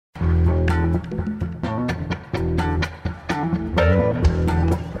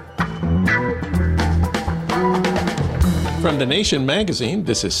From The Nation magazine,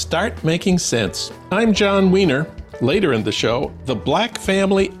 this is Start Making Sense. I'm John Wiener. Later in the show, the Black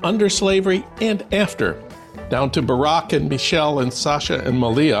family under slavery and after. Down to Barack and Michelle and Sasha and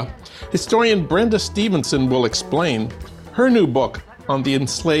Malia, historian Brenda Stevenson will explain. Her new book on the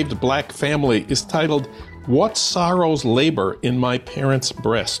enslaved Black family is titled, What Sorrows Labor in My Parents'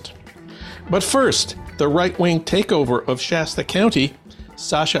 Breast. But first, the right-wing takeover of Shasta County,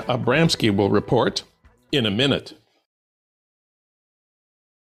 Sasha Abramsky will report in a minute.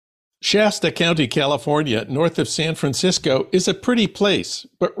 Shasta County, California, north of San Francisco, is a pretty place,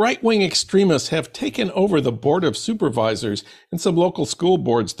 but right-wing extremists have taken over the Board of Supervisors and some local school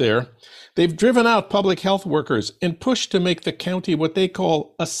boards there. They've driven out public health workers and pushed to make the county what they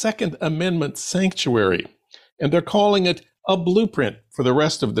call a Second Amendment sanctuary, and they're calling it a blueprint for the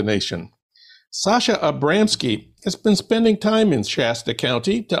rest of the nation. Sasha Abramsky has been spending time in Shasta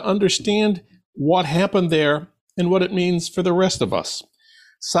County to understand what happened there and what it means for the rest of us.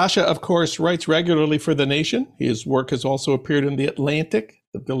 Sasha, of course, writes regularly for The Nation. His work has also appeared in The Atlantic,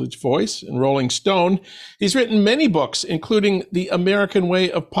 The Village Voice, and Rolling Stone. He's written many books, including The American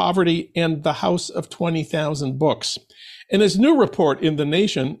Way of Poverty and The House of 20,000 Books. And his new report in The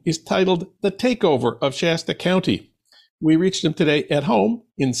Nation is titled The Takeover of Shasta County. We reached him today at home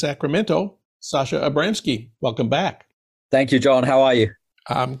in Sacramento. Sasha Abramsky, welcome back. Thank you, John. How are you?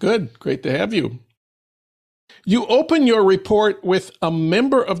 I'm good. Great to have you. You open your report with a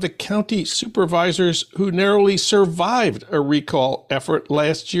member of the county supervisors who narrowly survived a recall effort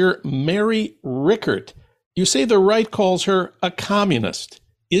last year, Mary Rickert. You say the right calls her a communist.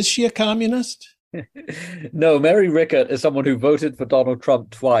 Is she a communist? No, Mary Rickert is someone who voted for Donald Trump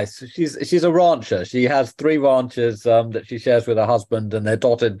twice. She's a rancher. She has 3 ranches that she shares with her husband, and they're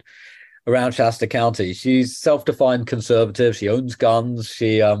dotted around Shasta County. She's self-defined conservative. She owns guns.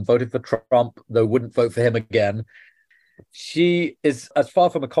 She voted for Trump, though wouldn't vote for him again. She is as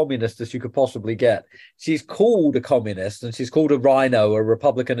far from a communist as you could possibly get. She's called a communist, and she's called a rhino, a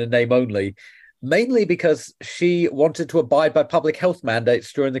Republican in name only, mainly because she wanted to abide by public health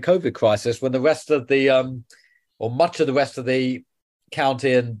mandates during the COVID crisis when the rest of the, or much of the rest of the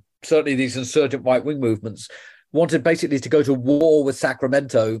county, and certainly these insurgent right-wing movements, wanted basically to go to war with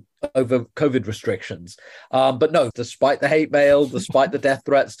Sacramento over COVID restrictions. But no, despite the hate mail, despite the death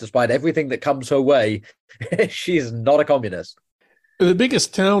threats, despite everything that comes her way, she's not a communist. The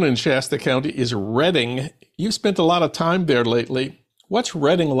biggest town in Shasta County is Redding. You've spent a lot of time there lately. What's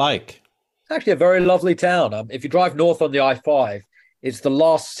Redding like? It's actually a very lovely town. If you drive north on the I-5, it's the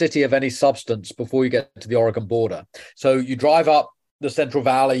last city of any substance before you get to the Oregon border. So you drive up the Central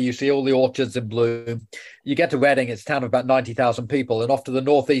Valley, you see all the orchards in bloom. You get to Redding, it's a town of about 90,000 people. And off to the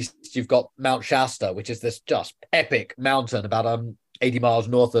northeast, you've got Mount Shasta, which is this just epic mountain about 80 miles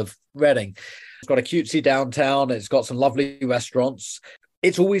north of Redding. It's got a cutesy downtown. It's got some lovely restaurants.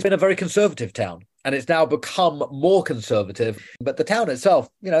 It's always been a very conservative town, and it's now become more conservative. But the town itself,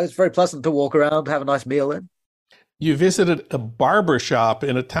 it's very pleasant to walk around, have a nice meal in. You visited a barber shop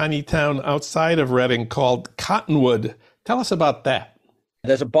in a tiny town outside of Redding called Cottonwood. Tell us about that.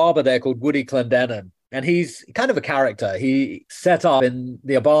 There's a barber there called Woody Clendenin, and he's kind of a character. He set up in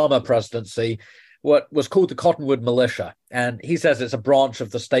the Obama presidency what was called the Cottonwood Militia. And he says it's a branch of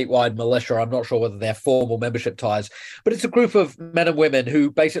the statewide militia. I'm not sure whether they're formal membership ties, but it's a group of men and women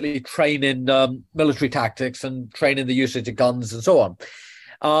who basically train in military tactics and train in the usage of guns and so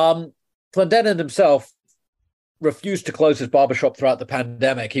on. Clendenin himself refused to close his barbershop throughout the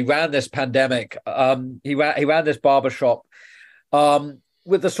pandemic. He ran this pandemic. He ran this barbershop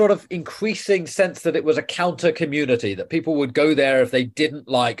with the sort of increasing sense that it was a counter community, that people would go there if they didn't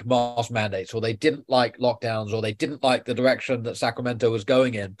like mask mandates, or they didn't like lockdowns, or they didn't like the direction that Sacramento was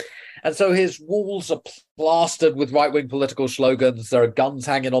going in. And so his walls are plastered with right-wing political slogans. There are guns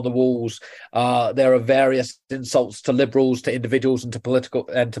hanging on the walls. There are various insults to liberals, to individuals, and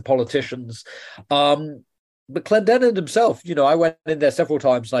to politicians. But Clendenin himself, I went in there several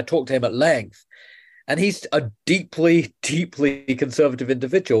times and I talked to him at length. And he's a deeply, deeply conservative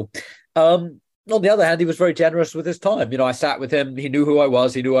individual. On the other hand, he was very generous with his time. I sat with him. He knew who I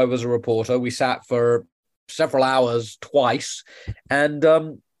was. He knew I was a reporter. We sat for several hours twice and,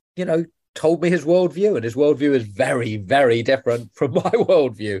 told me his worldview. And his worldview is very, very different from my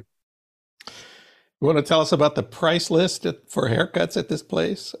worldview. You want to tell us about the price list for haircuts at this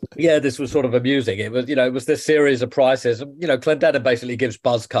place? Yeah, this was sort of amusing. It was this series of prices. Clendenin basically gives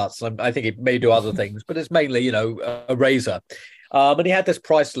buzz cuts. I think he may do other things, but it's mainly, a razor. And he had this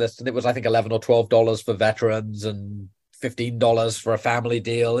price list, and it was, I think, $11 or $12 for veterans and $15 for a family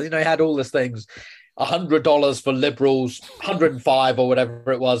deal. He had all these things. $100 for liberals, 105 or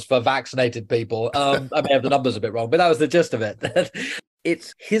whatever it was for vaccinated people. I may have the numbers a bit wrong, but that was the gist of it.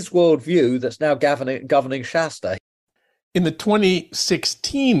 It's his worldview that's now governing Shasta. In the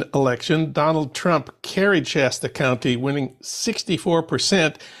 2016 election, Donald Trump carried Shasta County, winning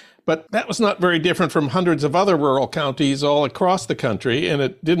 64%. But that was not very different from hundreds of other rural counties all across the country, and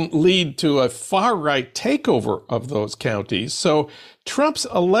it didn't lead to a far-right takeover of those counties. So Trump's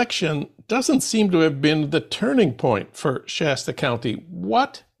election doesn't seem to have been the turning point for Shasta County.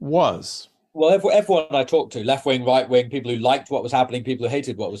 What was? Well, everyone I talked to, left-wing, right-wing, people who liked what was happening, people who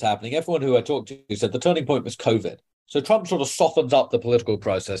hated what was happening, everyone who I talked to said the turning point was COVID. So Trump sort of softens up the political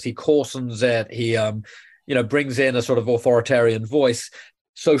process. He coarsens it. He brings in a sort of authoritarian voice.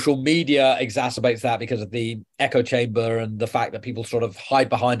 Social media exacerbates that because of the echo chamber and the fact that people sort of hide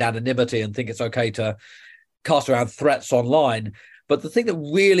behind anonymity and think it's okay to cast around threats online. But the thing that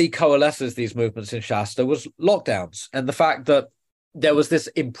really coalesces these movements in Shasta was lockdowns and the fact that there was this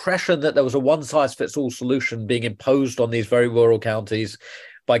impression that there was a one-size-fits-all solution being imposed on these very rural counties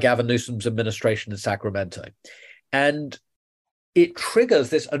by Gavin Newsom's administration in Sacramento. And it triggers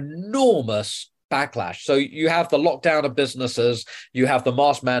this enormous backlash. So you have the lockdown of businesses, you have the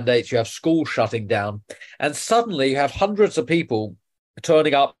mask mandates, you have schools shutting down, and suddenly you have hundreds of people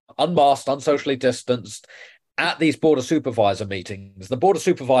turning up unmasked, unsocially distanced at these board of supervisor meetings. The board of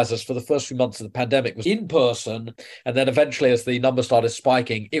supervisors for the first few months of the pandemic was in person, and then eventually as the numbers started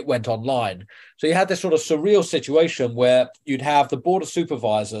spiking, it went online. So you had this sort of surreal situation where you'd have the board of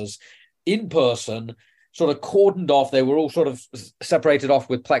supervisors in person, sort of cordoned off. They were all sort of separated off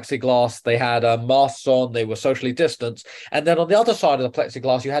with plexiglass. They had masks on. They were socially distanced. And then on the other side of the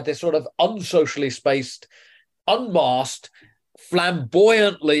plexiglass, you had this sort of unsocially spaced, unmasked,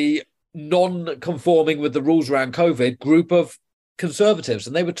 flamboyantly non-conforming with the rules around COVID group of conservatives.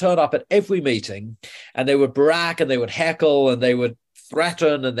 And they would turn up at every meeting and they would brag and they would heckle and they would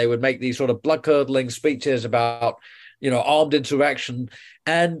threaten and they would make these sort of blood-curdling speeches about, armed insurrection.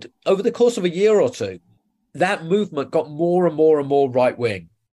 And over the course of a year or two, that movement got more and more and more right-wing,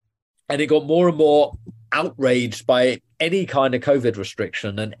 and it got more and more outraged by any kind of COVID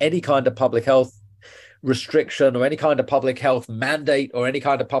restriction and any kind of public health restriction or any kind of public health mandate or any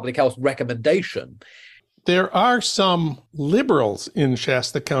kind of public health recommendation. There are some liberals in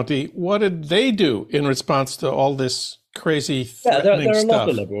Shasta County. What did they do in response to all this crazy threatening there are stuff? A lot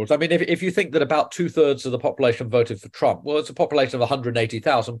of liberals. I mean, if you think that about 2/3 of the population voted for Trump, well, it's a population of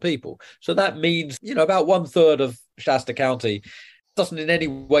 180,000 people. So that means, about 1/3 of Shasta County doesn't in any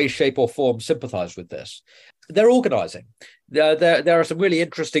way, shape or form sympathize with this. They're organizing. There are some really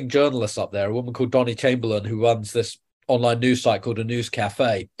interesting journalists up there, a woman called Donnie Chamberlain, who runs this online news site called A News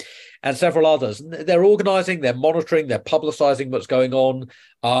Cafe, and several others. They're organizing, they're monitoring, they're publicizing what's going on.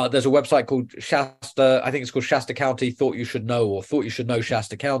 There's a website called Shasta, I think it's called Shasta County Thought You Should Know, or Thought You Should Know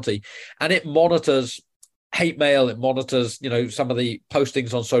Shasta County. And it monitors hate mail, it monitors, some of the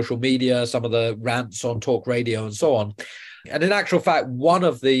postings on social media, some of the rants on talk radio and so on. And in actual fact, one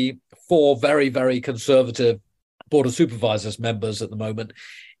of the 4 very, very conservative Board of Supervisors members at the moment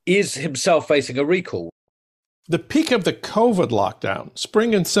is himself facing a recall. The peak of the COVID lockdown,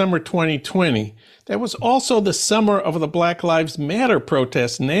 spring and summer 2020, that was also the summer of the Black Lives Matter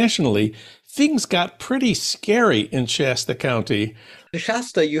protests nationally. Things got pretty scary in Shasta County. In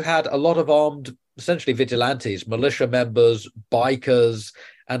Shasta, you had a lot of armed, essentially vigilantes, militia members, bikers,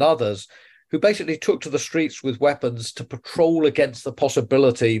 and others who basically took to the streets with weapons to patrol against the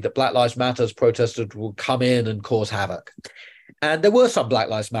possibility that Black Lives Matter protesters would come in and cause havoc. And there were some Black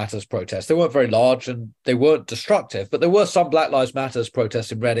Lives Matter protests. They weren't very large and they weren't destructive, but there were some Black Lives Matter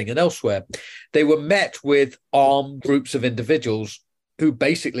protests in Reading and elsewhere. They were met with armed groups of individuals who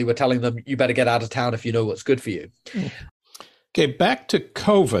basically were telling them, you better get out of town if you know what's good for you. Okay, back to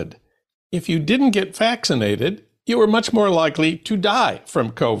COVID. If you didn't get vaccinated, you were much more likely to die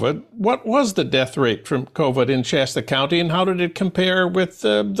from COVID. What was the death rate from COVID in Shasta County, and how did it compare with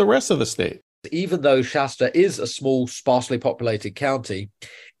the rest of the state? Even though Shasta is a small, sparsely populated county,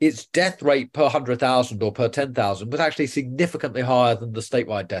 its death rate per 100,000 or per 10,000 was actually significantly higher than the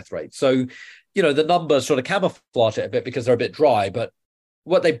statewide death rate. So, the numbers sort of camouflage it a bit because they're a bit dry, but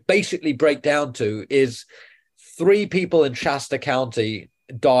what they basically break down to is 3 people in Shasta County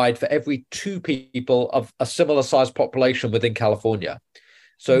died for every 2 people of a similar sized population within California.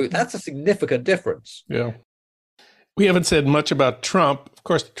 So that's a significant difference. Yeah. We haven't said much about Trump. Of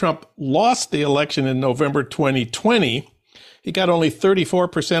course, Trump lost the election in November 2020. He got only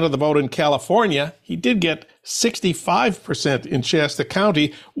 34% of the vote in California. He did get 65% in Shasta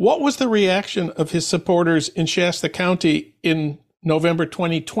County. What was the reaction of his supporters in Shasta County in November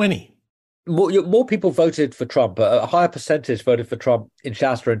 2020? more people voted for Trump. A higher percentage voted for Trump in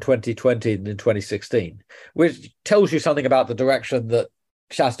Shasta in 2020 than in 2016, which tells you something about the direction that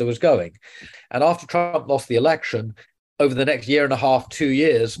Shasta was going. And after Trump lost the election, over the next year and a half, 2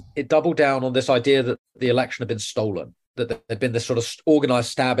 years, it doubled down on this idea that the election had been stolen, that there had been this sort of organized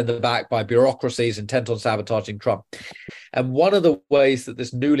stab in the back by bureaucracies intent on sabotaging Trump. And one of the ways that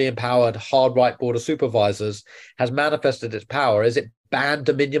this newly empowered hard right board of supervisors has manifested its power is it banned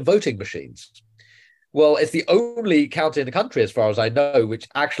Dominion voting machines. Well, it's the only county in the country, as far as I know, which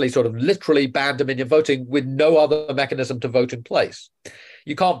actually sort of literally banned Dominion voting with no other mechanism to vote in place.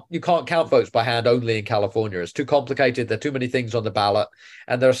 You can't count votes by hand only in California. It's too complicated. There are too many things on the ballot,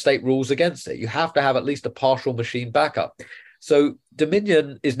 and there are state rules against it. You have to have at least a partial machine backup. So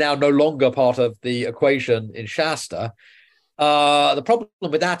Dominion is now no longer part of the equation in Shasta. The problem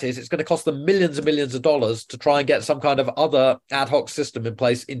with that is it's going to cost them millions and millions of dollars to try and get some kind of other ad hoc system in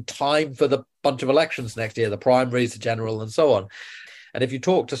place in time for the bunch of elections next year, the primaries, the general, and so on. And if you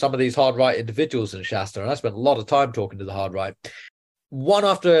talk to some of these hard right individuals in Shasta, and I spent a lot of time talking to the hard right, one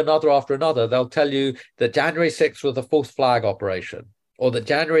after another, they'll tell you that January 6th was a false flag operation, or that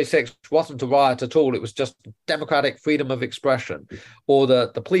January 6th wasn't a riot at all. It was just democratic freedom of expression, or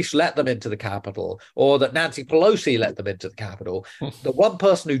that the police let them into the Capitol, or that Nancy Pelosi let them into the Capitol. The one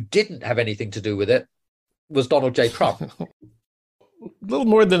person who didn't have anything to do with it was Donald J. Trump. A little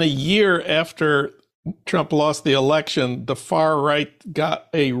more than a year after Trump lost the election, the far right got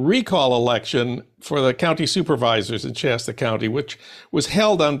a recall election for the county supervisors in Shasta County, which was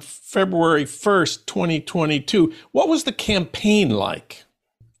held on February 1st, 2022. What was the campaign like?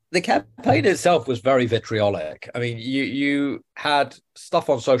 The campaign itself was very vitriolic. I mean, you had stuff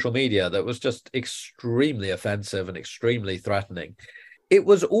on social media that was just extremely offensive and extremely threatening. It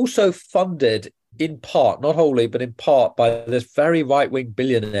was also funded in part, not wholly, but in part by this very right-wing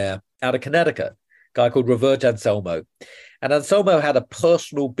billionaire out of Connecticut, guy called Reverge Anselmo. And Anselmo had a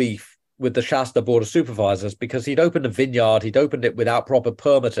personal beef with the Shasta Board of Supervisors because he'd opened a vineyard. He'd opened it without proper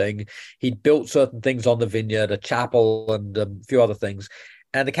permitting. He'd built certain things on the vineyard, a chapel and a few other things.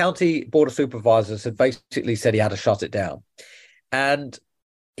 And the county Board of Supervisors had basically said he had to shut it down. And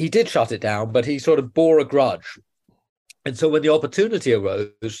he did shut it down, but he sort of bore a grudge. And so when the opportunity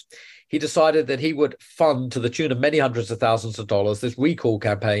arose, he decided that he would fund, to the tune of many hundreds of thousands of dollars, this recall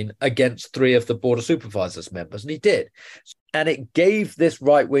campaign against 3 of the Board of Supervisors members. And he did. And it gave this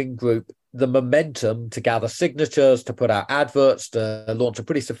right-wing group the momentum to gather signatures, to put out adverts, to launch a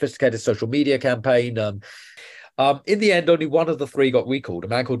pretty sophisticated social media campaign. In the end, only one of the 3 got recalled, a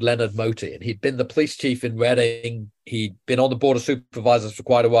man called Leonard Moti. And he'd been the police chief in Reading. He'd been on the Board of Supervisors for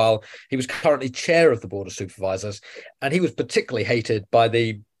quite a while. He was currently chair of the Board of Supervisors. And he was particularly hated by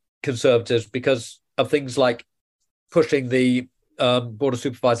the Conservatives because of things like pushing the Board of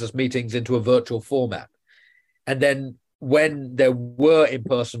Supervisors meetings into a virtual format. And then when there were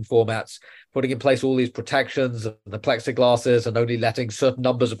in-person formats, putting in place all these protections and the plexiglasses and only letting certain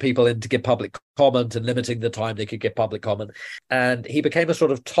numbers of people in to give public comment and limiting the time they could give public comment. And he became a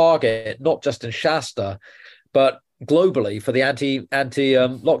sort of target, not just in Shasta, but globally for the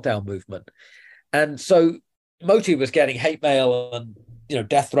anti-lockdown movement. And so Moti was getting hate mail and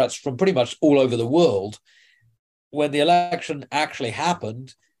death threats from pretty much all over the world. When the election actually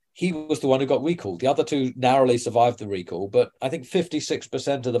happened, he was the one who got recalled. The other 2 narrowly survived the recall, but I think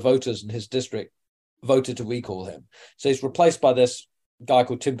 56% of the voters in his district voted to recall him. So he's replaced by this guy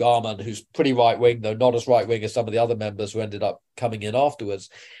called Tim Garman, who's pretty right-wing, though not as right-wing as some of the other members who ended up coming in afterwards.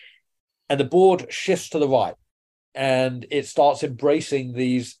 And the board shifts to the right, and it starts embracing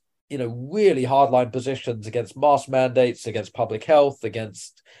these really hardline positions against mask mandates, against public health,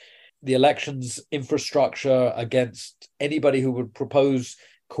 against the elections infrastructure, against anybody who would propose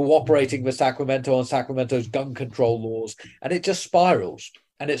cooperating with Sacramento on Sacramento's gun control laws. And it just spirals,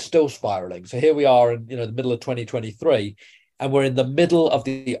 and it's still spiraling. So here we are in the middle of 2023, and we're in the middle of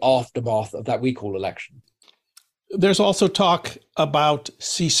the aftermath of that recall election. There's also talk about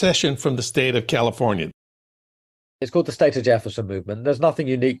secession from the state of California. It's called the State of Jefferson movement. There's nothing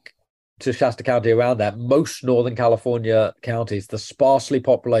unique to Shasta County around that. Most Northern California counties, the sparsely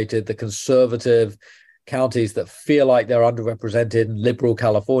populated, the conservative counties that feel like they're underrepresented in liberal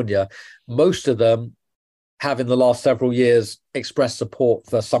California, most of them have in the last several years expressed support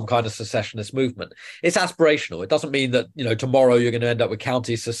for some kind of secessionist movement. It's aspirational. It doesn't mean that, tomorrow you're going to end up with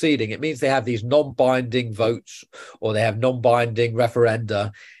counties seceding. It means they have these non-binding votes, or they have non-binding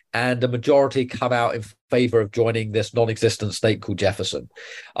referenda, and a majority come out in favor of joining this non-existent state called Jefferson.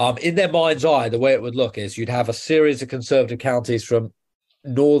 In their mind's eye, the way it would look is you'd have a series of conservative counties from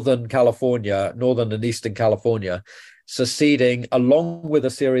Northern California, Northern and Eastern California, seceding along with a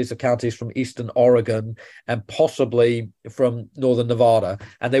series of counties from eastern Oregon and possibly from northern Nevada.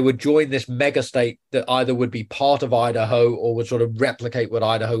 And they would join this mega state that either would be part of Idaho or would sort of replicate what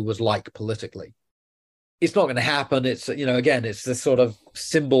Idaho was like politically. It's not going to happen. It's, again, it's this sort of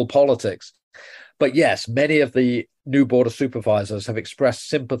symbol politics. But yes, many of the new board of supervisors have expressed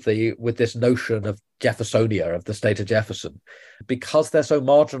sympathy with this notion of Jeffersonia, of the state of Jefferson, because they're so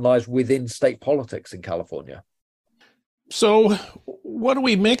marginalized within state politics in California. So what do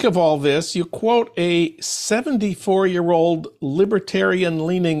we make of all this? You quote a 74-year-old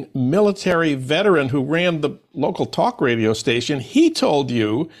libertarian-leaning military veteran who ran the local talk radio station. He told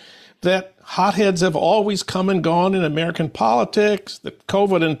you that hotheads have always come and gone in American politics, that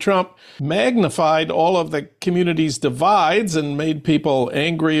COVID and Trump magnified all of the community's divides and made people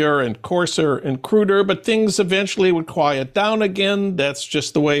angrier and coarser and cruder, but things eventually would quiet down again. That's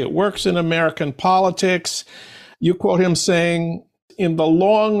just the way it works in American politics. You quote him saying, in the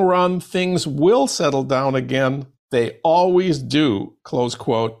long run, things will settle down again. They always do, close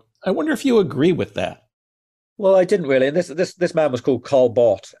quote. I wonder if you agree with that. Well, I didn't really. And this man was called Carl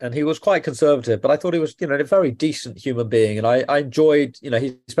Bott, and he was quite conservative, but I thought he was, a very decent human being. And I enjoyed,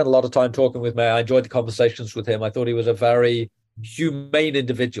 he spent a lot of time talking with me. I enjoyed the conversations with him. I thought he was a very humane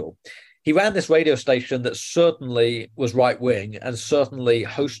individual. He ran this radio station that certainly was right wing and certainly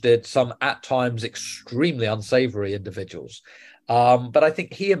hosted some at times extremely unsavory individuals. But I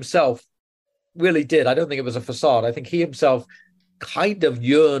think he himself really did. I don't think it was a facade. I think he himself kind of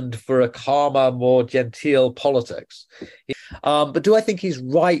yearned for a calmer, more genteel politics. But do I think he's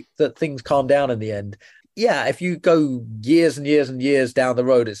right that things calm down in the end? Yeah, if you go years and years and years down the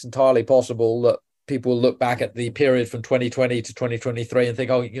road, it's entirely possible that people will look back at the period from 2020 to 2023 and think,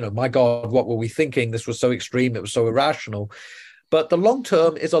 oh, my God, what were we thinking? This was so extreme. It was so irrational. But the long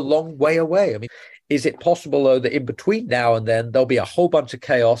term is a long way away. I mean, is it possible, though, that in between now and then, there'll be a whole bunch of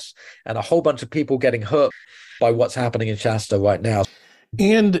chaos and a whole bunch of people getting hurt by what's happening in Shasta right now?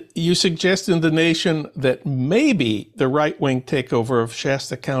 And you suggest in The Nation that maybe the right-wing takeover of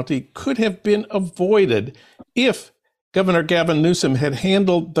Shasta County could have been avoided if Governor Gavin Newsom had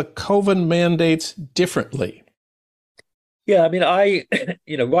handled the COVID mandates differently. Yeah, I mean,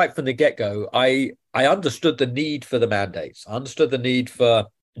 right from the get-go, I understood the need for the mandates. I understood the need for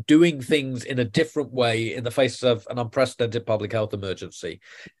doing things in a different way in the face of an unprecedented public health emergency.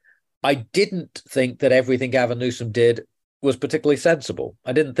 I didn't think that everything Gavin Newsom did was particularly sensible.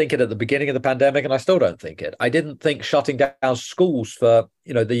 I didn't think it at the beginning of the pandemic, and I still don't think it. I didn't think shutting down schools for,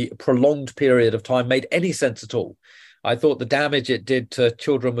 the prolonged period of time made any sense at all. I thought the damage it did to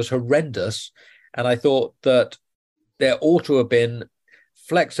children was horrendous, and I thought that there ought to have been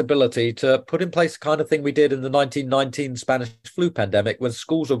flexibility to put in place the kind of thing we did in the 1919 Spanish flu pandemic, when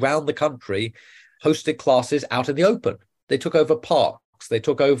schools around the country hosted classes out in the open. They took over parks. They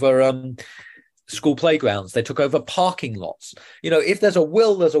took over school playgrounds. They took over parking lots. If there's a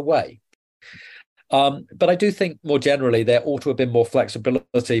will, there's a way. But I do think more generally, there ought to have been more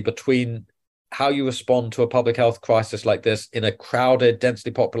flexibility between how you respond to a public health crisis like this in a crowded,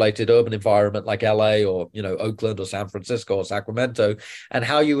 densely populated urban environment like LA or, Oakland or San Francisco or Sacramento, and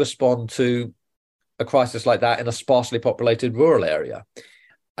how you respond to a crisis like that in a sparsely populated rural area.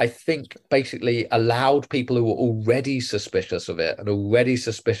 I think basically allowed people who were already suspicious of it and already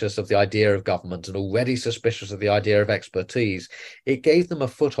suspicious of the idea of government and already suspicious of the idea of expertise, it gave them a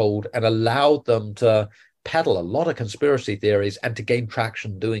foothold and allowed them to peddle a lot of conspiracy theories and to gain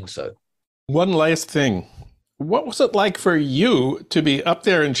traction doing so. One last thing. What was it like for you to be up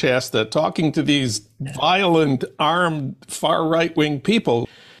there in Shasta talking to these violent, armed, far right-wing people?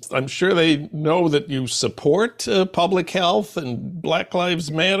 I'm sure they know that you support public health and Black Lives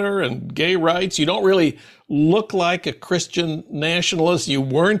Matter and gay rights. You don't really look like a Christian nationalist. You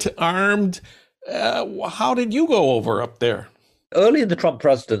weren't armed. How did you go over up there? Early in the Trump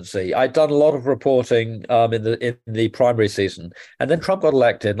presidency, I'd done a lot of reporting in the primary season, and then Trump got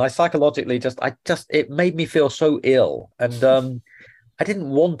elected, and I psychologically it made me feel so ill, and I didn't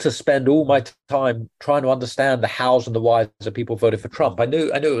want to spend all my time trying to understand the hows and the whys of people voted for Trump. I knew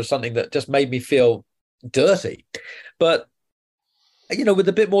it was something that just made me feel dirty, but with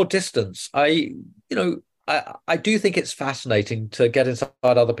a bit more distance, I do think it's fascinating to get inside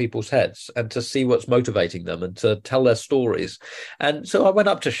other people's heads and to see what's motivating them and to tell their stories. And so I went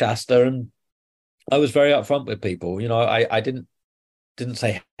up to Shasta and I was very upfront with people. I didn't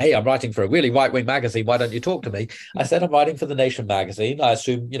say, hey, I'm writing for a really right-wing magazine. Why don't you talk to me? I said, I'm writing for The Nation magazine. I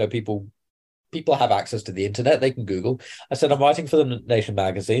assume, people have access to the internet. They can Google. I said, I'm writing for The Nation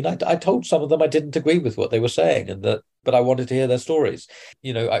magazine. I told some of them I didn't agree with what they were saying but I wanted to hear their stories. I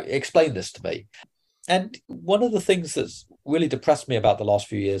explained this to me. And one of the things that's really depressed me about the last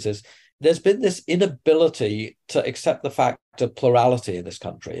few years is there's been this inability to accept the fact of plurality in this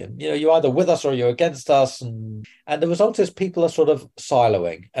country. And, you're either with us or you're against us. And the result is people are sort of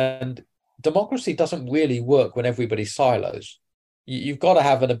siloing. And democracy doesn't really work when everybody silos. You've got to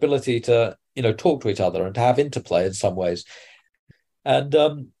have an ability to, talk to each other and to have interplay in some ways. And,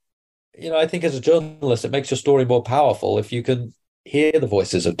 I think as a journalist, it makes your story more powerful if you can hear the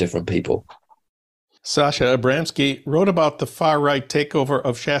voices of different people. Sasha Abramsky wrote about the far-right takeover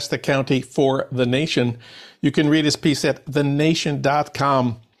of Shasta County for The Nation. You can read his piece at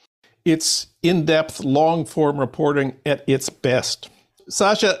thenation.com. It's in-depth, long-form reporting at its best.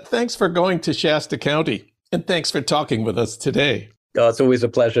 Sasha, thanks for going to Shasta County, and thanks for talking with us today. Oh, it's always a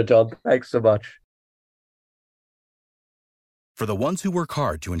pleasure, John. Thanks so much. For the ones who work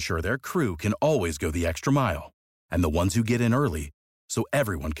hard to ensure their crew can always go the extra mile, and the ones who get in early so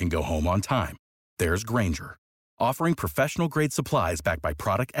everyone can go home on time, there's Grainger, offering professional-grade supplies backed by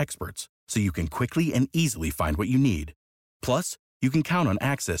product experts so you can quickly and easily find what you need. Plus, you can count on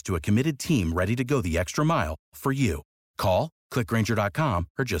access to a committed team ready to go the extra mile for you. Call, click Grainger.com,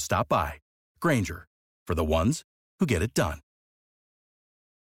 or just stop by. Grainger, for the ones who get it done.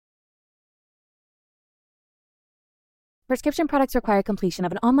 Prescription products require completion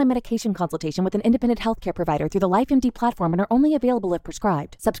of an online medication consultation with an independent healthcare provider through the LifeMD platform and are only available if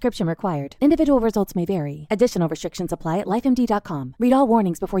prescribed. Subscription required. Individual results may vary. Additional restrictions apply at lifemd.com. Read all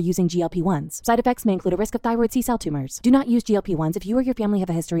warnings before using GLP-1s. Side effects may include a risk of thyroid C-cell tumors. Do not use GLP-1s if you or your family have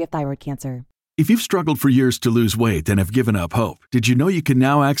a history of thyroid cancer. If you've struggled for years to lose weight and have given up hope, did you know you can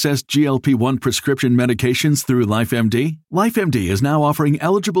now access GLP-1 prescription medications through LifeMD? LifeMD is now offering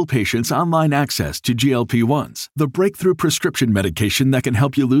eligible patients online access to GLP-1s, the breakthrough prescription medication that can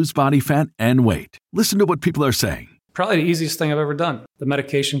help you lose body fat and weight. Listen to what people are saying. Probably the easiest thing I've ever done. The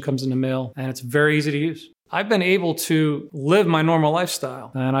medication comes in the mail, and it's very easy to use. I've been able to live my normal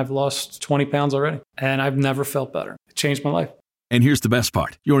lifestyle, and I've lost 20 pounds already, and I've never felt better. It changed my life. And here's the best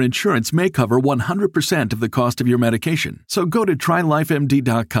part. Your insurance may cover 100% of the cost of your medication. So go to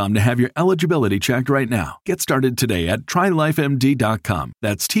trylifemd.com to have your eligibility checked right now. Get started today at trylifemd.com.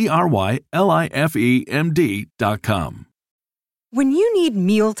 That's trylifemd.com. When you need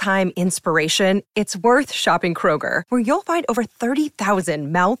mealtime inspiration, it's worth shopping Kroger, where you'll find over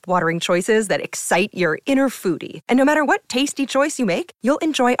 30,000 mouth-watering choices that excite your inner foodie. And no matter what tasty choice you make, you'll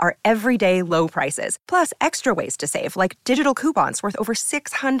enjoy our everyday low prices, plus extra ways to save, like digital coupons worth over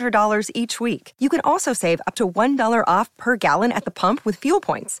 $600 each week. You can also save up to $1 off per gallon at the pump with fuel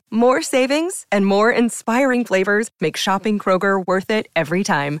points. More savings and more inspiring flavors make shopping Kroger worth it every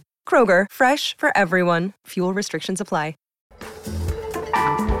time. Kroger, fresh for everyone. Fuel restrictions apply.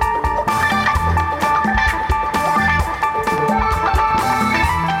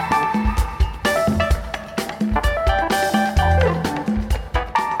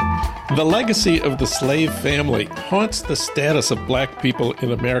 The legacy of the slave family haunts the status of Black people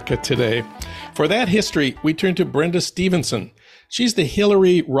in America today. For that history, we turn to Brenda Stevenson. She's the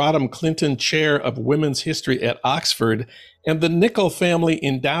Hillary Rodham Clinton Chair of Women's History at Oxford and the Nichol Family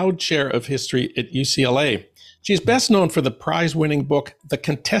Endowed Chair of History at UCLA. She's best known for the prize-winning book, The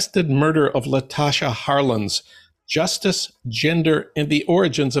Contested Murder of Latasha Harlins, Justice, Gender, and the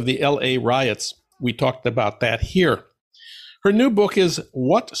Origins of the LA Riots. We talked about that here. Her new book is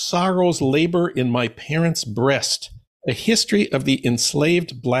What Sorrows Labor in My Parents' Breast, A History of the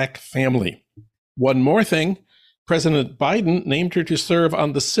Enslaved Black Family. One more thing, President Biden named her to serve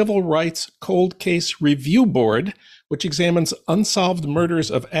on the Civil Rights Cold Case Review Board, which examines unsolved murders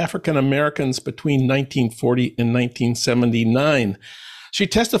of African Americans between 1940 and 1979. She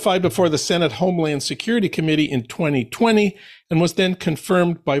testified before the Senate Homeland Security Committee in 2020 and was then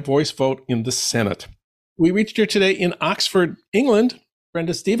confirmed by voice vote in the Senate. We reached her today in Oxford, England.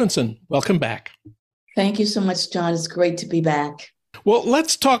 Brenda Stevenson, welcome back. Thank you so much, John. It's great to be back. Well,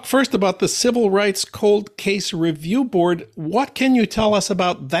 let's talk first about the Civil Rights Cold Case Review Board. What can you tell us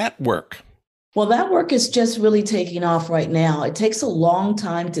about that work? Well, that work is just really taking off right now. It takes a long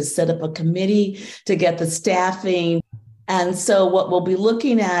time to set up a committee, to get the staffing. And so what we'll be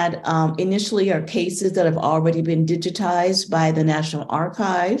looking at initially are cases that have already been digitized by the National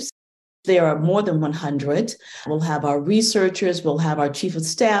Archives. There are more than 100. We'll have our researchers, we'll have our chief of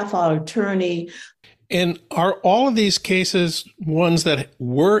staff, our attorney. And are all of these cases ones that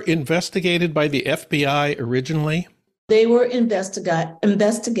were investigated by the FBI originally? They were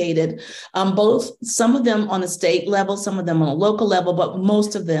investigated, both some of them on a state level, some of them on a local level, but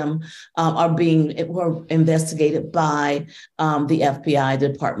most of them were investigated by the FBI, the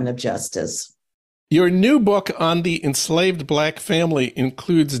Department of Justice. Your new book on the enslaved Black family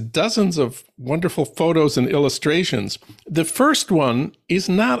includes dozens of wonderful photos and illustrations. The first one is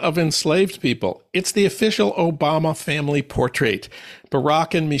not of enslaved people. It's the official Obama family portrait.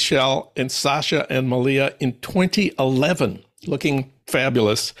 Barack and Michelle and Sasha and Malia in 2011, looking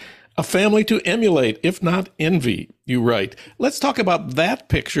fabulous. A family to emulate, if not envy, you write. Let's talk about that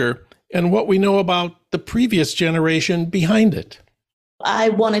picture and what we know about the previous generation behind it. I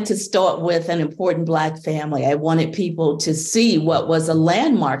wanted to start with an important Black family. I wanted people to see what was a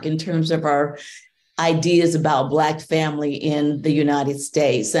landmark in terms of our ideas about Black family in the United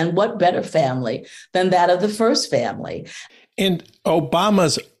States. And what better family than that of the first family? And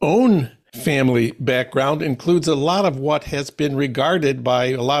Obama's own family background includes a lot of what has been regarded by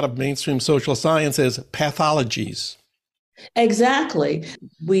a lot of mainstream social science as pathologies. Exactly.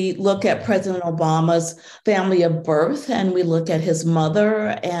 We look at President Obama's family of birth, and we look at his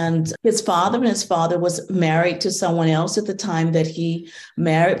mother and his father. And his father was married to someone else at the time that he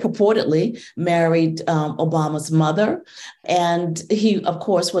purportedly married Obama's mother. And he, of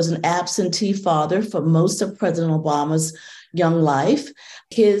course, was an absentee father for most of President Obama's young life.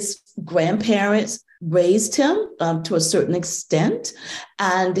 His grandparents raised him to a certain extent.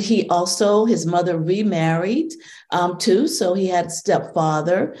 And his mother remarried too. So he had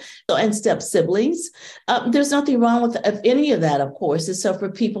stepfather and step siblings. There's nothing wrong with any of that, of course, except for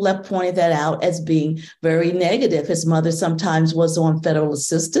people have pointed that out as being very negative. His mother sometimes was on federal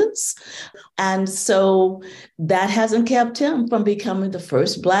assistance. And so that hasn't kept him from becoming the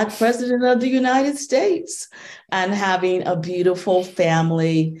first Black president of the United States and having a beautiful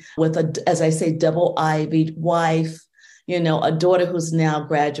family with as I say, double-ivied wife, a daughter who's now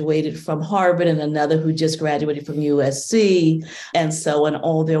graduated from Harvard and another who just graduated from USC, and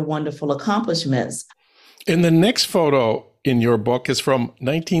all their wonderful accomplishments. And the next photo in your book is from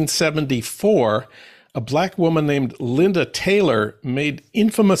 1974. A Black woman named Linda Taylor, made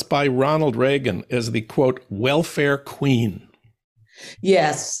infamous by Ronald Reagan as the, quote, welfare queen.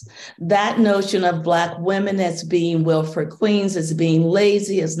 Yes, that notion of Black women as being welfare queens, as being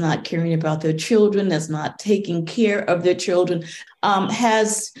lazy, as not caring about their children, as not taking care of their children,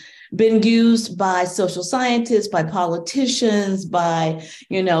 has been used by social scientists, by politicians, by,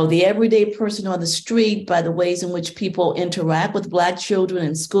 the everyday person on the street, by the ways in which people interact with Black children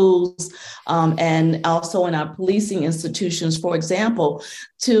in schools, and also in our policing institutions, for example,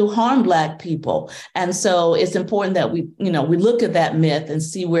 to harm Black people. And so it's important that we look at that myth and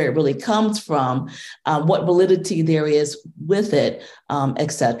see where it really comes from, what validity there is with it,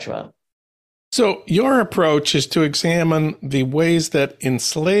 et cetera. So your approach is to examine the ways that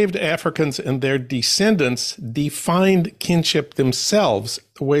enslaved Africans and their descendants defined kinship themselves,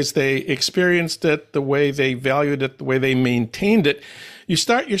 the ways they experienced it, the way they valued it, the way they maintained it. You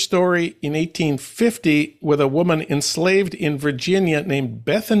start your story in 1850 with a woman enslaved in Virginia named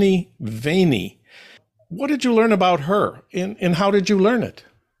Bethany Vaney. What did you learn about her, and how did you learn it?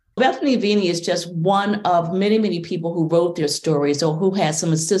 Bethany Vaney is just one of many, many people who wrote their stories or who had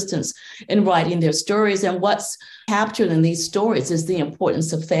some assistance in writing their stories. And what's captured in these stories is the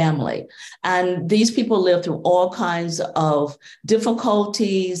importance of family. And these people live through all kinds of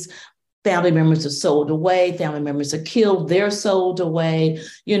difficulties. Family members are sold away. Family members are killed. They're sold away.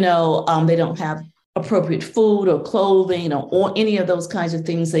 They don't have appropriate food or clothing or any of those kinds of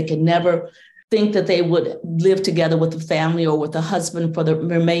things. They can never think that they would live together with a family or with a husband for the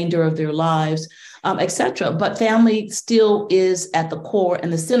remainder of their lives, et cetera. But family still is at the core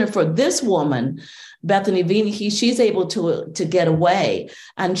and the center for this woman, Bethany Vaney. She's able to get away,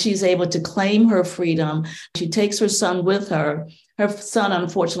 and she's able to claim her freedom. She takes her son with her. Her son,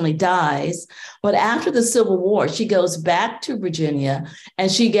 unfortunately, dies. But after the Civil War, she goes back to Virginia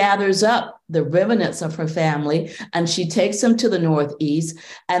and she gathers up the remnants of her family and she takes them to the Northeast,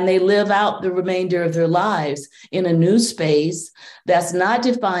 and they live out the remainder of their lives in a new space that's not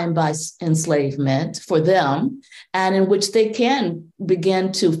defined by enslavement for them, and in which they can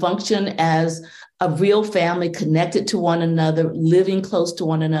begin to function as a real family connected to one another, living close to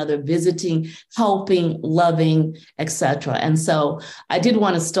one another, visiting, helping, loving, etc. And so I did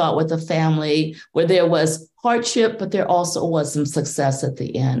want to start with a family where there was hardship, but there also was some success at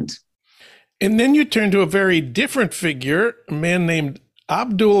the end. And then you turn to a very different figure, a man named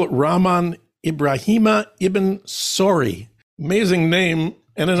Abdul Rahman Ibrahima Ibn Sori. Amazing name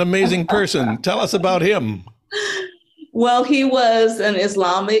and an amazing person. Tell us about him. Well, he was an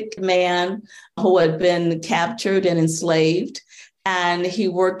Islamic man who had been captured and enslaved, and he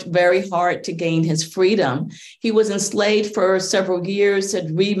worked very hard to gain his freedom. He was enslaved for several years,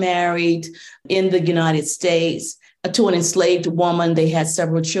 had remarried in the United States, to an enslaved woman. They had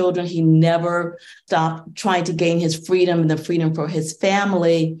several children. He never stopped trying to gain his freedom and the freedom for his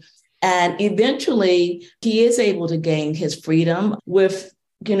family. And eventually, he is able to gain his freedom with,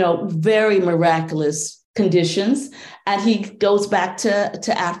 very miraculous conditions. And he goes back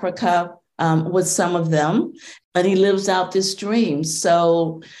to Africa with some of them, and he lives out this dream.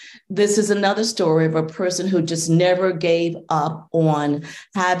 So this is another story of a person who just never gave up on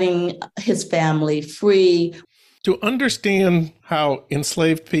having his family free. To understand how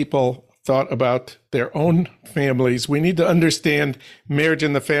enslaved people thought about their own families, we need to understand marriage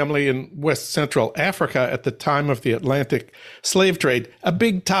and the family in West Central Africa at the time of the Atlantic slave trade. A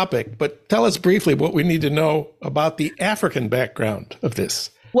big topic, but tell us briefly what we need to know about the African background of this.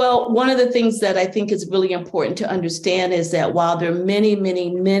 Well, one of the things that I think is really important to understand is that while there are many,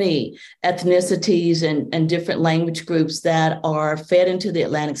 many, many ethnicities and different language groups that are fed into the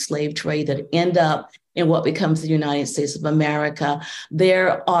Atlantic slave trade that end up in what becomes the United States of America,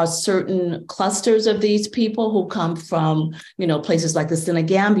 there are certain clusters of these people who come from, places like the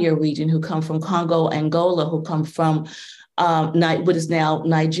Senegambia region, who come from Congo, Angola, who come from what is now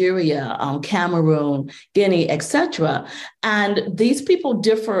Nigeria, Cameroon, Guinea, etc. And these people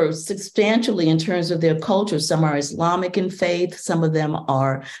differ substantially in terms of their culture. Some are Islamic in faith. Some of them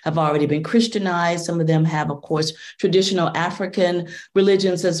have already been Christianized. Some of them have, of course, traditional African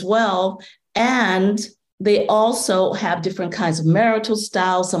religions as well. And they also have different kinds of marital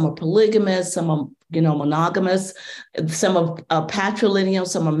styles. Some are polygamous, some are, monogamous, some are patrilineal,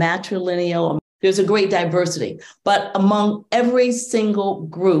 some are matrilineal. There's a great diversity. But among every single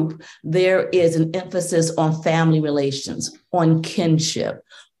group, there is an emphasis on family relations, on kinship,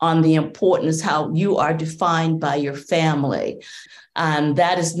 on the importance how you are defined by your family. And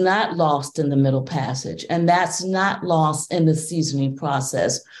that is not lost in the Middle Passage. And that's not lost in the seasoning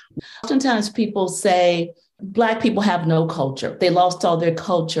process. Oftentimes people say, Black people have no culture. They lost all their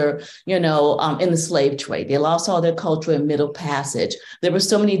culture, in the slave trade. They lost all their culture in Middle Passage. There were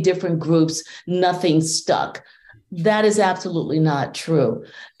so many different groups, nothing stuck. That is absolutely not true.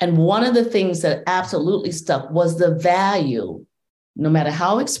 And one of the things that absolutely stuck was the value, no matter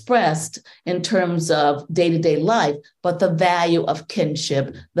how expressed in terms of day-to-day life, but the value of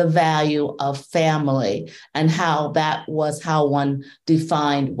kinship, the value of family, and how that was how one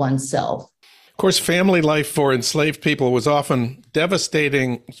defined oneself. Of course, family life for enslaved people was often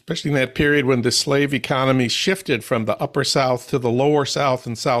devastating, especially in that period when the slave economy shifted from the upper South to the lower South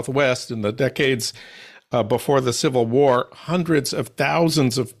and Southwest in the decades before the Civil War. Hundreds of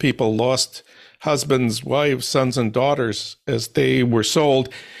thousands of people lost husbands, wives, sons, and daughters as they were sold.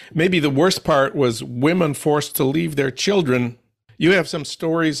 Maybe the worst part was women forced to leave their children. You have some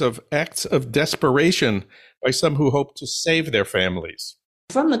stories of acts of desperation by some who hoped to save their families.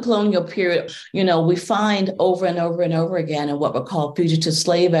 From the colonial period, we find over and over and over again in what were called fugitive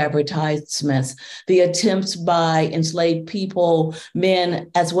slave advertisements, the attempts by enslaved people,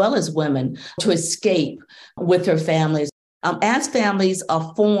 men as well as women, to escape with their families. As families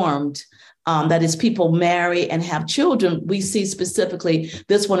are formed, that is, people marry and have children, we see specifically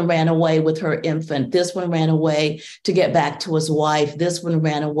this one ran away with her infant. This one ran away to get back to his wife. This one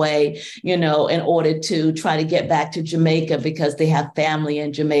ran away, in order to try to get back to Jamaica because they have family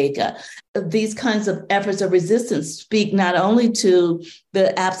in Jamaica. These kinds of efforts of resistance speak not only to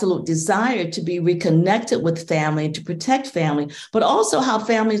the absolute desire to be reconnected with family and to protect family, but also how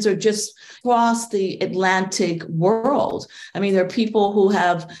families are just across the Atlantic world. I mean, there are people who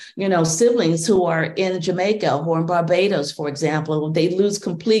have, siblings who are in Jamaica, who are in Barbados, for example. They lose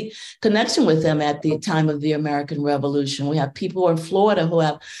complete connection with them at the time of the American Revolution. We have people in Florida who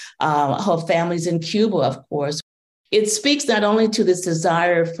have families in Cuba, of course. It speaks not only to this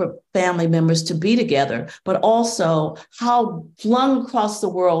desire for family members to be together, but also how flung across the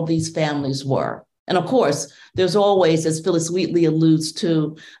world these families were. And of course, there's always, as Phyllis Wheatley alludes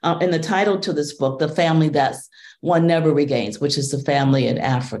to in the title to this book, the family that one never regains, which is the family in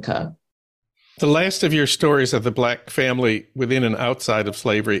Africa. The last of your stories of the Black family within and outside of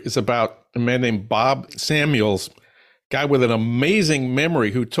slavery is about a man named Bob Samuels, guy with an amazing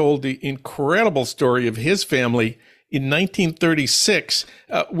memory who told the incredible story of his family in 1936.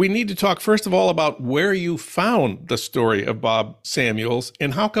 We need to talk, first of all, about where you found the story of Bob Samuels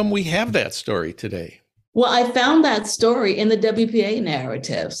and how come we have that story today. Well, I found that story in the WPA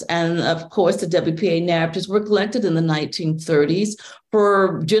narratives. And of course, the WPA narratives were collected in the 1930s.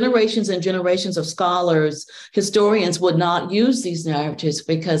 For generations and generations of scholars, historians would not use these narratives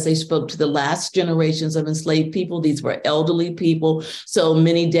because they spoke to the last generations of enslaved people. These were elderly people. So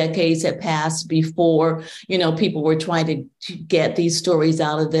many decades had passed before, people were trying to get these stories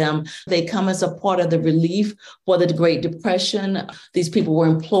out of them. They come as a part of the relief for the Great Depression. These people were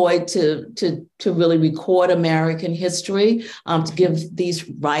employed to really record American history, to give these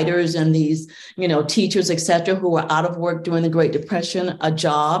writers and these, teachers, et cetera, who were out of work during the Great Depression a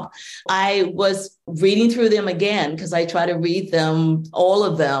job. I was reading through them again because I try to read them, all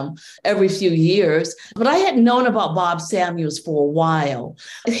of them, every few years. But I had known about Bob Samuels for a while.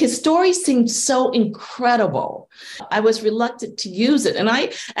 His story seemed so incredible. I was reluctant to use it. And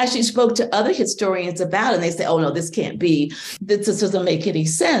I actually spoke to other historians about it, and they said, oh, no, this can't be. This doesn't make any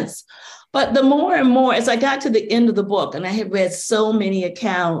sense. But the more and more, as I got to the end of the book, and I had read so many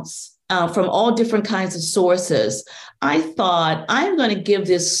accounts from all different kinds of sources, I thought, I'm going to give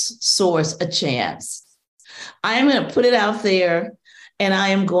this source a chance. I'm going to put it out there, and I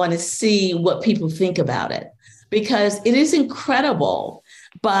am going to see what people think about it, because it is incredible.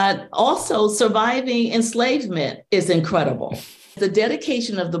 But also surviving enslavement is incredible. The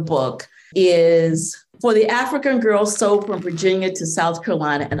dedication of the book is for the African girl sold from Virginia to South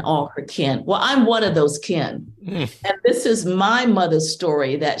Carolina and all her kin. Well, I'm one of those kin. And this is my mother's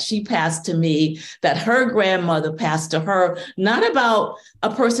story that she passed to me, that her grandmother passed to her, not about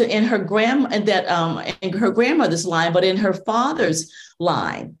a person in her in her grandmother's line, but in her father's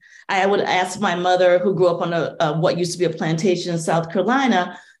line. I would ask my mother, who grew up on what used to be a plantation in South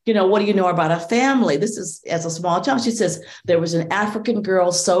Carolina, what do you know about our family? This is as a small child. She says, there was an African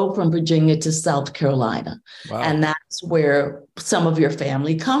girl sold from Virginia to South Carolina. Wow. And that's where some of your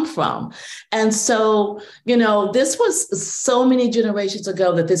family come from. And so, this was so many generations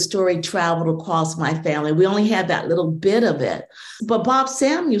ago that this story traveled across my family. We only had that little bit of it. But Bob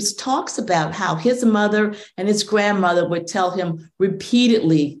Samuels talks about how his mother and his grandmother would tell him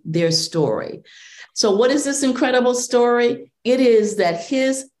repeatedly their story. So what is this incredible story? It is that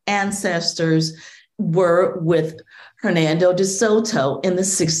his ancestors were with Hernando de Soto in the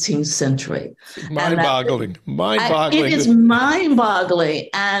 16th century. Mind-boggling. It is mind-boggling.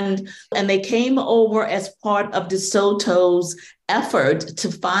 And they came over as part of de Soto's effort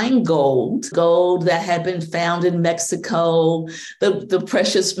to find gold that had been found in Mexico, the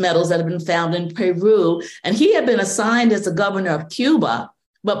precious metals that had been found in Peru. And he had been assigned as the governor of Cuba.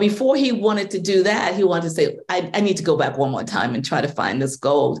 But before he wanted to do that, he wanted to say, I need to go back one more time and try to find this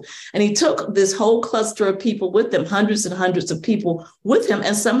gold. And he took this whole cluster of people with him, hundreds and hundreds of people with him,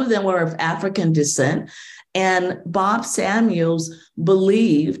 and some of them were of African descent. And Bob Samuels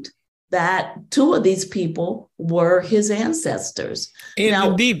believed that two of these people were his ancestors.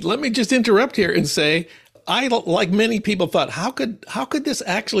 And indeed, let me just interrupt here and say, I, like many people, thought, how could this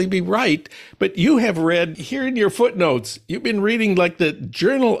actually be right? But you have read here in your footnotes, you've been reading like the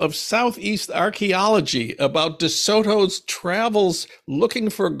Journal of Southeast Archaeology about De Soto's travels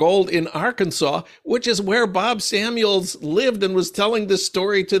looking for gold in Arkansas, which is where Bob Samuels lived and was telling this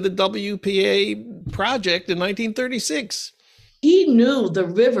story to the WPA project in 1936. He knew the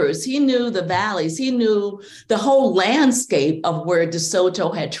rivers, he knew the valleys, he knew the whole landscape of where De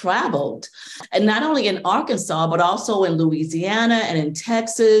Soto had traveled. And not only in Arkansas, but also in Louisiana and in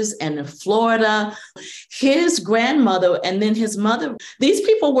Texas and in Florida. His grandmother and then his mother, these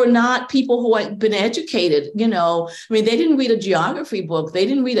people were not people who had been educated, they didn't read a geography book. They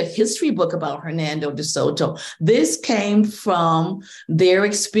didn't read a history book about Hernando de Soto. This came from their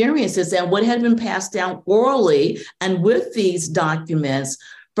experiences and what had been passed down orally and with these documents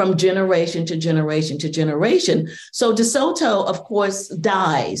from generation to generation to generation. So De Soto, of course,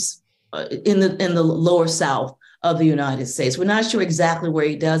 dies in the lower South of the United States. We're not sure exactly where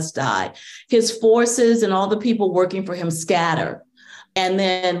he does die. His forces and all the people working for him scatter. And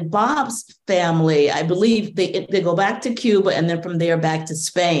then Bob's family, I believe they go back to Cuba and then from there back to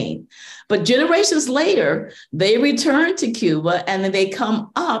Spain. But generations later, they return to Cuba and then they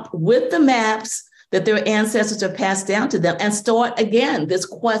come up with the maps that their ancestors are passed down to them and start again this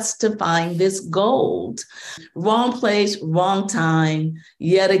quest to find this gold. Wrong place, wrong time.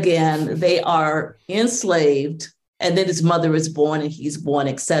 Yet again, they are enslaved. And then his mother is born and he's born,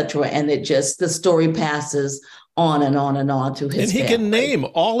 et cetera. And the story passes on and on and on to his family. And he can name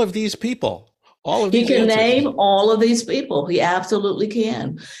all of these people. all of He these can answers. name all of these people. He absolutely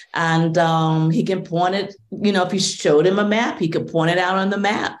can. And he can point it, if you showed him a map, he could point it out on the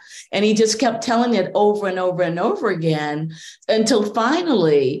map. And he just kept telling it over and over and over again until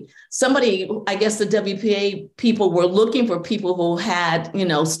finally somebody, I guess the WPA people were looking for people who had,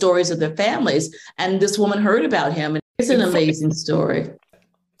 stories of their families. And this woman heard about him. And it's an amazing story.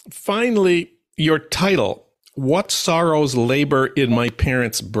 Finally, your title, What Sorrows Labor in My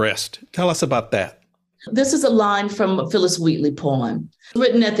Parents' Breast? Tell us about that. This is a line from a Phyllis Wheatley poem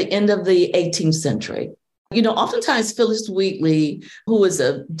written at the end of the 18th century. Oftentimes Phyllis Wheatley, who is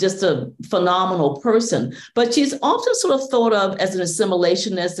just a phenomenal person, but she's often sort of thought of as an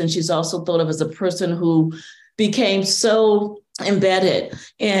assimilationist, and she's also thought of as a person who became so embedded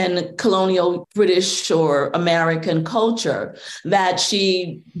in colonial British or American culture that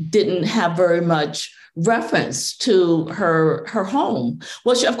she didn't have very much reference to her home.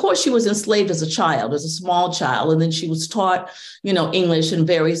 Well, of course, she was enslaved as a child, as a small child, and then she was taught, English and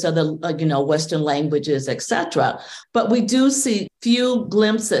various other, Western languages, etc. But we do see few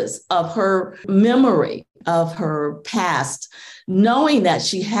glimpses of her memory of her past, knowing that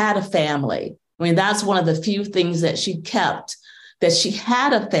she had a family. I mean, that's one of the few things that she kept, that she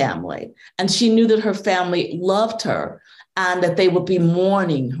had a family, and she knew that her family loved her and that they would be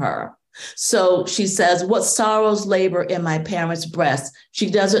mourning her. So she says, what sorrows labor in my parents' breast? She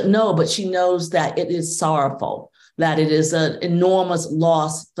doesn't know, but she knows that it is sorrowful, that it is an enormous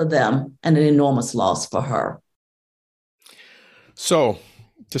loss for them and an enormous loss for her. So,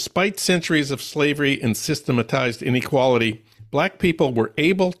 despite centuries of slavery and systematized inequality, Black people were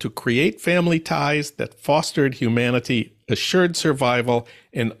able to create family ties that fostered humanity, assured survival,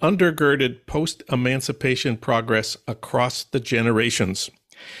 and undergirded post-emancipation progress across the generations.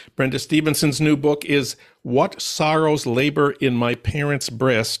 Brenda Stevenson's new book is What Sorrows Labor in My Parents'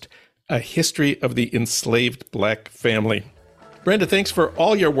 Breast, A History of the Enslaved Black Family. Brenda, thanks for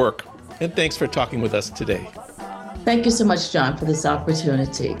all your work, and thanks for talking with us today. Thank you so much, John, for this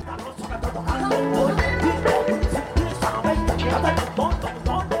opportunity.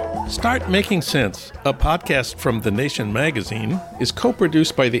 Start Making Sense, a podcast from The Nation magazine, is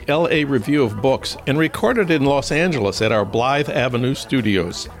co-produced by the LA Review of Books and recorded in Los Angeles at our Blythe Avenue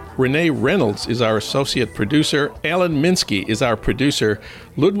studios. Renee Reynolds is our associate producer. Alan Minsky is our producer.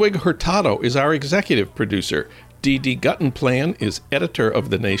 Ludwig Hurtado is our executive producer. Dee Guttenplan is editor of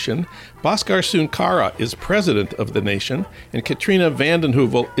The Nation. Bhaskar Sunkara is president of The Nation. And Katrina Vanden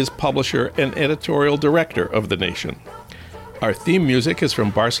Heuvel is publisher and editorial director of The Nation. Our theme music is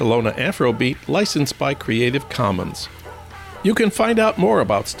from Barcelona Afrobeat, licensed by Creative Commons. You can find out more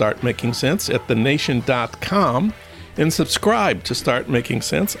about Start Making Sense at thenation.com and subscribe to Start Making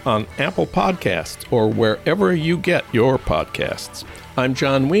Sense on Apple Podcasts or wherever you get your podcasts. I'm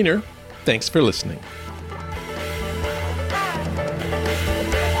John Wiener. Thanks for listening.